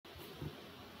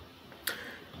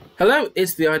Hello,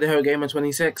 it's the Idaho Gamer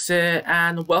 26 here,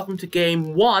 and welcome to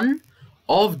game 1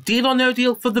 of Deal or No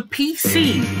Deal for the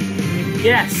PC.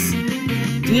 Yes,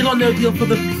 Deal or No Deal for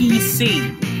the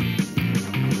PC.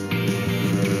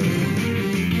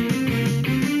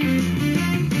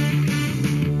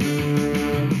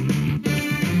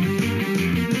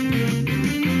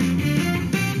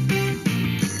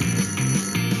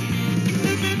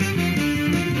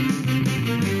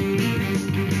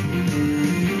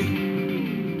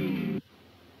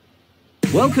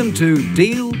 Welcome to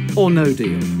Deal or No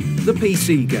Deal, the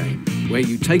PC game, where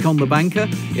you take on the banker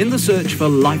in the search for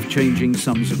life-changing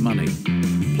sums of money.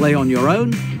 Play on your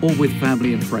own or with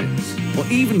family and friends, or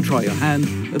even try your hand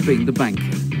at being the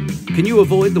banker. Can you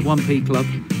avoid the 1p club?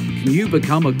 Can you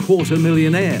become a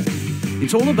quarter-millionaire?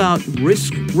 It's all about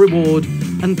risk, reward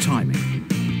and timing.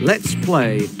 Let's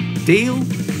play Deal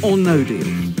or No Deal.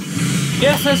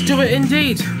 Yes, let's do it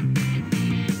indeed.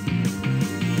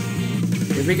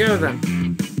 Here we go then.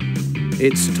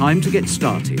 It's time to get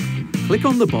started. Click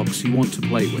on the box you want to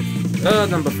play with.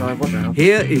 Number 5, what the hell?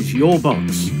 Here is your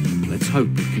box. Let's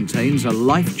hope it contains a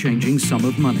life-changing sum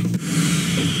of money.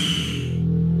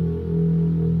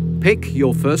 Pick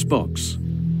your first box.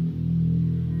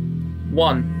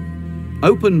 1.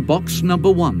 Open box number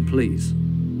 1, please.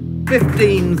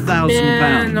 £15,000.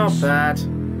 Yeah, not bad.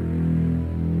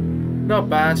 Not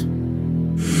bad.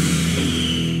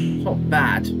 Not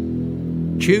bad.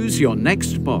 Choose your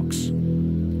next box.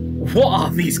 What are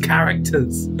these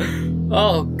characters?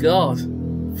 Oh god.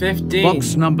 15.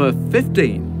 Box number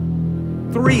 15.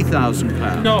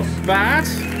 £3,000. Not bad.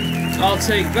 I'll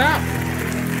take that.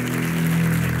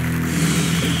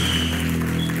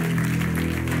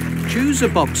 Choose a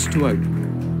box to open.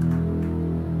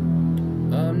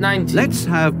 19. Let's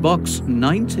have box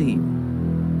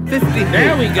 19. 50.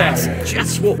 There we go. That's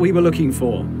just what we were looking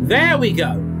for. There we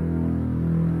go.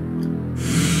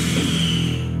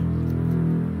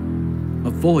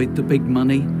 Avoid the big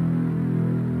money.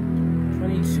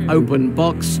 22. Open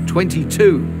box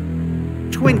 22.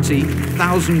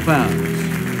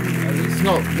 £20,000. It's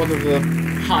not one of the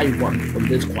high ones, but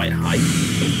it is quite high.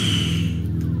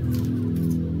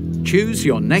 Choose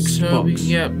your next So we box.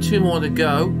 get 2 more to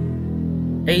go.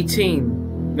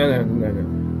 18. No.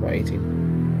 Not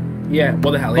 18. Yeah,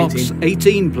 what the hell, 18. Box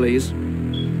 18, please.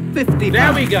 £50.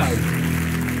 There we go.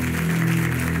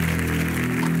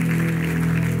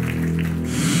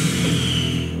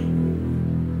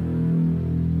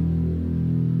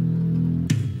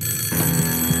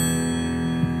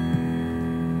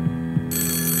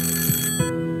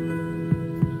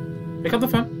 Pick up the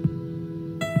phone.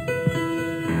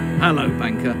 Hello,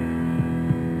 banker.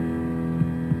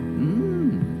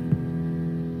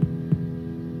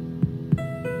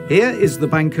 Here is the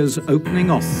banker's opening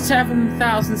offer.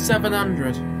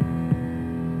 7,700.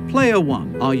 Player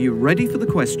 1, are you ready for the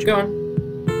question? Go on.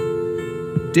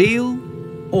 Deal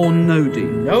or no deal?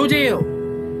 No deal.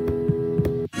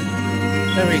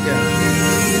 There we go.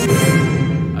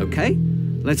 Okay,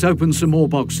 let's open some more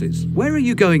boxes. Where are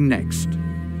you going next?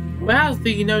 Well, how's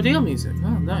the no deal music?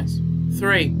 Oh, nice.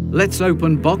 3. Let's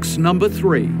open box number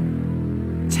 3.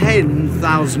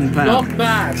 £10,000. Not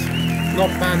bad. Not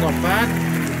bad, not bad.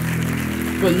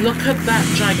 But look at that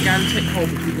gigantic hole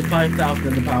between the 5,000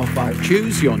 and the power 5.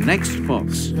 Choose your next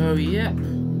box. Oh, yep.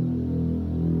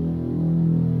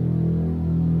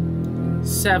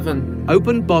 7.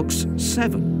 Open box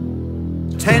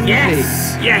 7. 10p.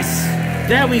 Yes! Yes!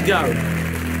 There we go.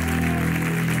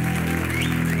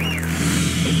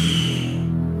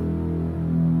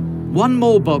 One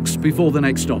more box before the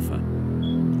next offer.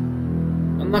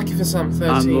 Unlucky for some,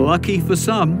 13. Unlucky for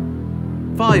some.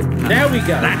 £5. There we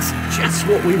go. That's just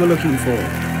what we were looking for.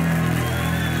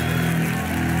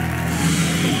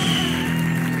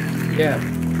 Yeah.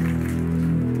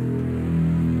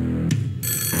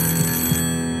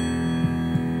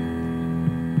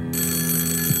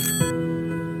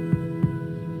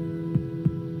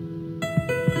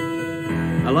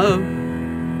 Hello?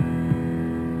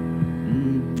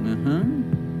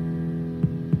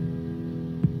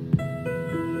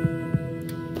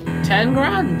 10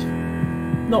 grand.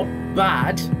 Not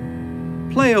bad.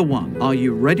 Player 1, are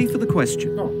you ready for the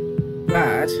question? Not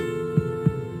bad.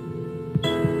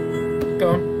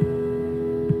 Go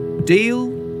on. Deal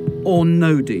or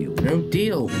no deal? No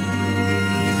deal.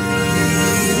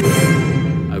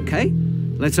 Okay,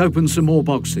 let's open some more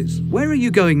boxes. Where are you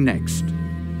going next?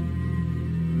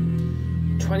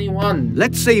 21.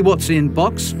 Let's see what's in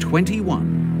box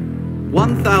 21.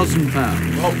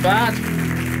 £1,000. Not bad.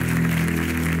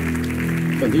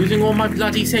 But losing all my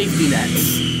bloody safety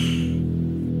nets.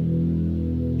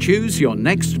 Choose your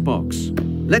next box.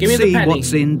 Let's Give me the see penny.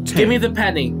 what's in 10. Give me the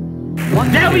penny.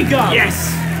 One There we penny. go! Yes!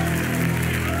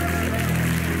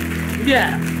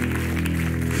 Yeah.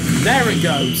 There it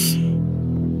goes.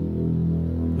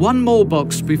 One more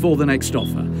box before the next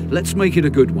offer. Let's make it a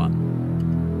good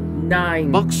one.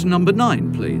 9. Box number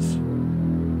 9, please.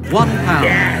 £1.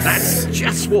 Yes! That's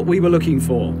just what we were looking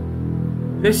for.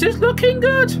 This is looking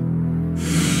good.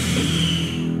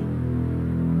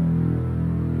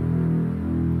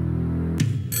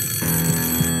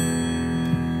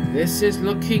 This is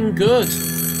looking good.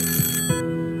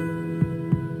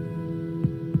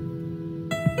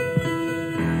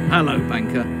 Hello,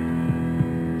 banker.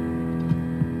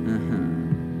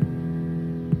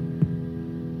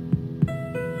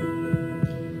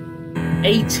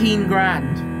 18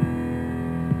 grand.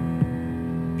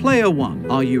 Player 1,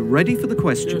 are you ready for the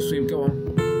question? Just sweep, go on.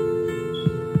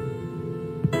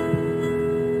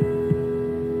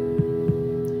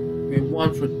 We're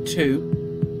 1 for 2.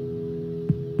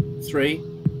 3,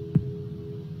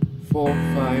 4,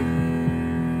 5.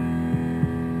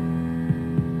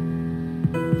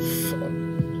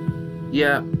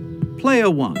 Yeah, Player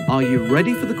 1, are you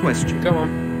ready for the question? go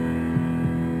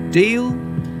on. Deal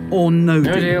or no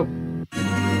No deal? deal.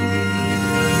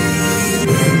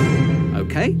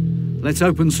 Okay, let's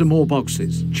open some more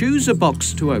boxes. Choose a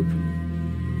box to open.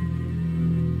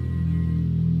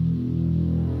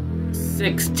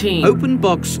 16. Open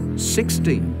box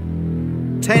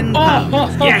 16. £10.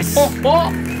 Yes.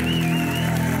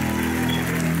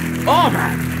 Oh,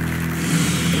 man.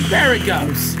 There it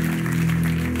goes.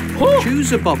 Whew.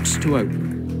 Choose a box to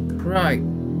open. Right.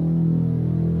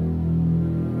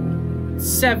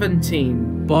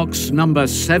 17. Box number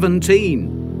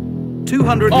 17.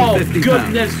 £250. Oh,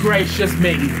 goodness gracious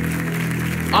me.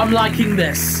 I'm liking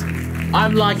this.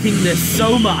 I'm liking this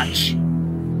so much.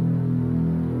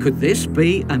 Could this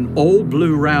be an all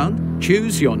blue round?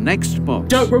 Choose your next box.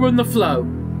 Don't ruin the flow.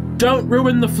 Don't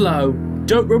ruin the flow.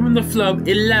 Don't ruin the flow.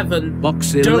 11.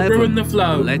 Box 11. Don't ruin the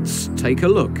flow. Let's take a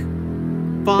look.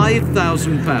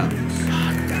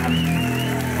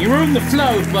 £5,000. You ruined the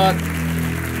flow, but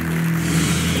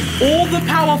all the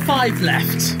power 5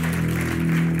 left.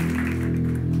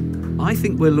 I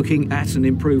think we're looking at an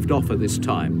improved offer this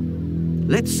time.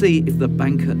 Let's see if the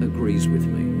banker agrees with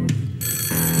me.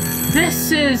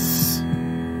 This is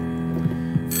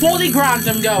 40 grand.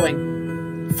 I'm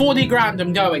going. 40 grand.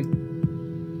 I'm going.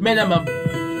 Minimum.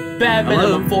 Bare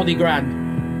minimum. 40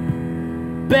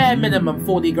 grand. Bare minimum.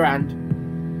 40 grand.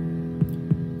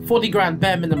 40 grand.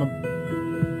 Bare minimum.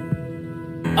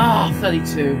 Ah,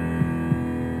 32.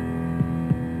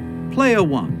 Player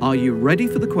 1, are you ready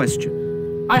for the question?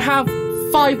 I have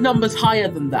 5 numbers higher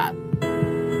than that.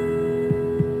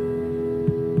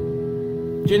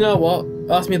 Do you know what?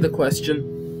 Ask me the question.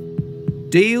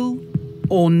 Deal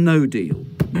or no deal?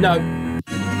 No.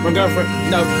 We're going for it.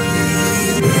 No.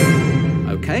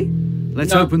 Okay,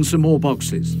 let's No. open some more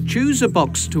boxes. Choose a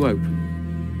box to open.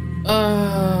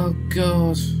 Oh,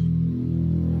 God.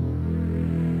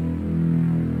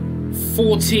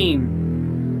 14.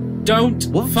 Don't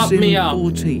What's fuck in me up.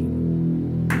 14?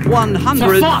 For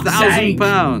fuck's sake.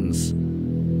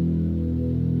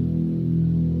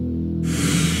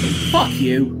 £100,000. Fuck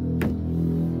you.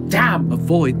 Damn.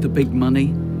 Avoid the big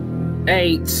money.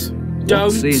 8. What's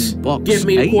Don't in box give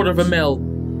me a 8? quarter of a mil.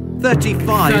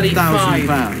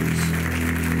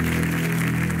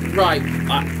 £35,000. Right.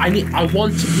 I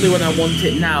want it blue and I want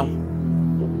it now.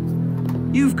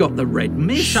 You've got the red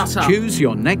mist. Shut up. Choose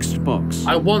your next box.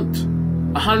 I want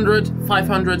 100,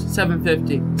 500,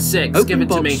 750, 6. Open Give it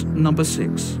to box me. number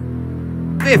 6.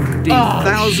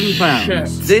 £50,000. shit.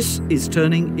 This is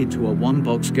turning into a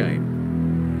one-box game.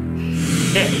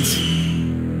 Hit.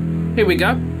 Here we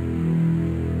go.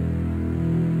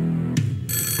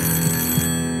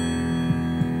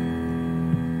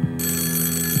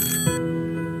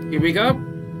 Here we go.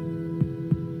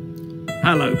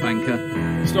 Hello, banker.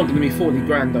 It's not going to be 40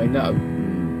 grand, I know.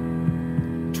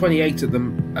 28 of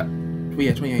them.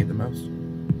 Yeah, 28 at the most.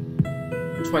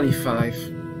 25.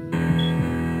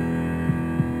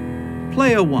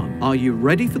 Player 1, are you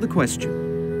ready for the question?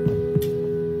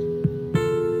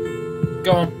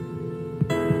 Go on.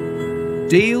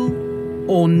 Deal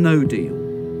or no deal?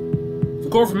 The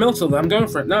quarter of a mil till then, I'm going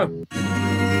for it. No.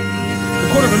 The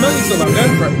quarter of a million till then, I'm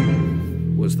going for it.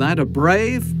 Was that a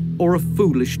brave or a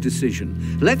foolish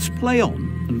decision? Let's play on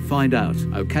and find out,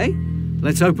 okay?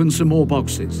 Let's open some more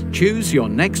boxes. Choose your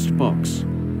next box.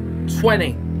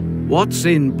 20. What's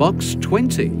in box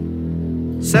 20?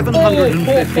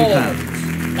 £750.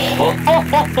 Ho ho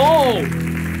ho ho!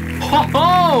 Ho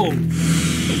ho!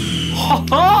 Ho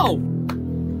ho!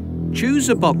 Choose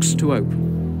a box to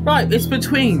open. Right, it's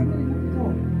between.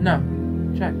 No,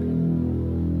 check.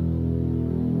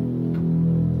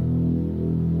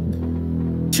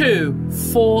 2,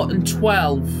 4, and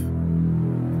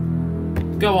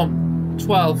 12. Go on,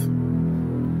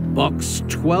 12. Box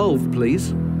 12,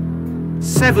 please.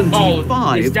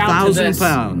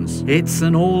 £75,000. It's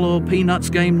an all or peanuts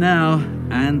game now,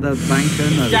 and the banker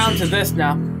knows Down it. to this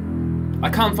now. I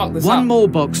can't fuck this up. One more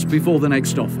box before the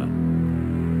next offer.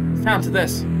 It's down to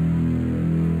this.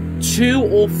 2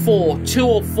 or 4. 2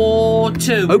 or 4,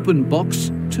 2. Open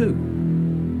box 2.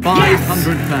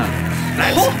 £500.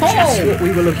 That's just what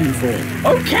we were looking for.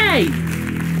 Okay!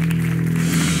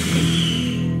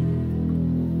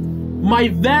 My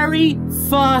very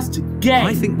first game.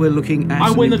 I think we're looking at I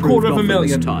win an a quarter of a improved offer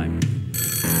million this time.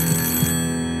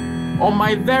 On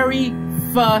my very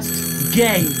first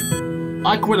game,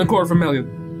 I win a quarter of a million.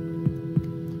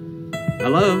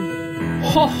 Hello?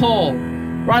 Ho ho!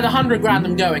 Right, 100 grand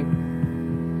I'm going.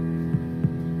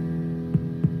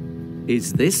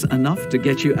 Is this enough to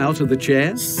get you out of the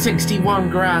chair? 61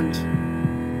 grand.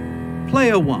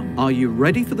 Player 1, are you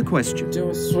ready for the question? Do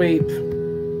a sweep.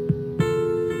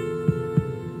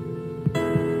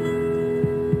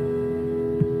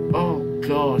 Oh,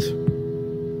 God.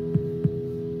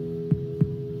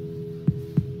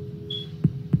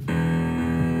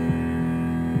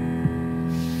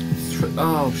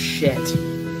 Oh, shit.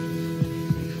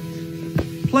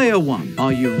 Player 1,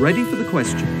 are you ready for the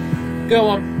question? Go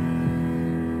on.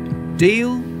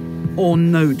 Deal or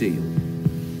no deal?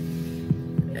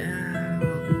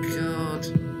 Oh, God.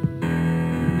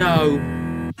 No.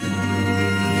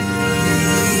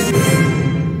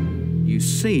 You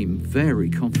seem very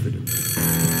confident.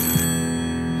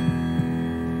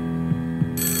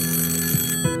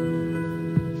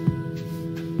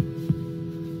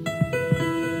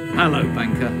 Hello,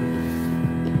 banker.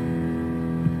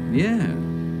 Yeah.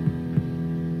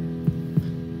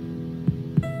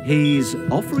 He's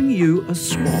offering you a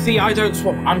swap. See, I don't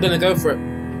swap. I'm gonna go for it.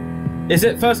 Is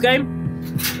it first game?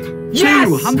 Yes!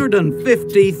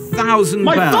 £250,000.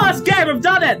 My first game, I've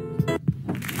done it!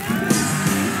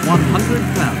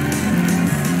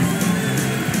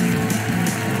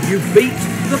 £100. You beat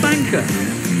the banker.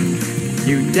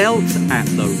 You dealt at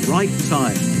the right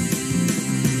time.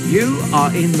 You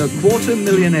are in the Quarter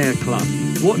Millionaire Club.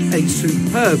 What a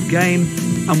superb game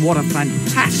and what a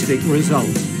fantastic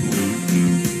result.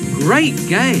 Great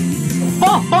game.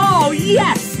 Oh, oh,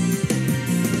 yes!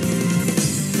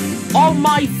 On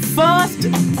my first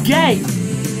game,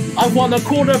 I won a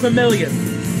quarter of a million.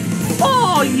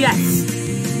 Oh, yes!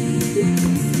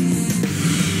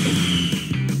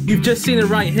 You've just seen it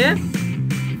right here.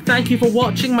 Thank you for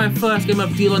watching my first game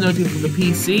of Deal or No Deal for the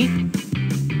PC.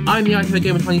 I'm the ITV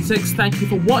Gamer 26. Thank you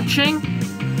for watching.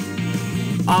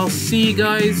 I'll see you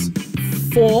guys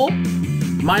for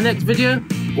my next video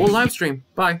or live stream.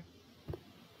 Bye.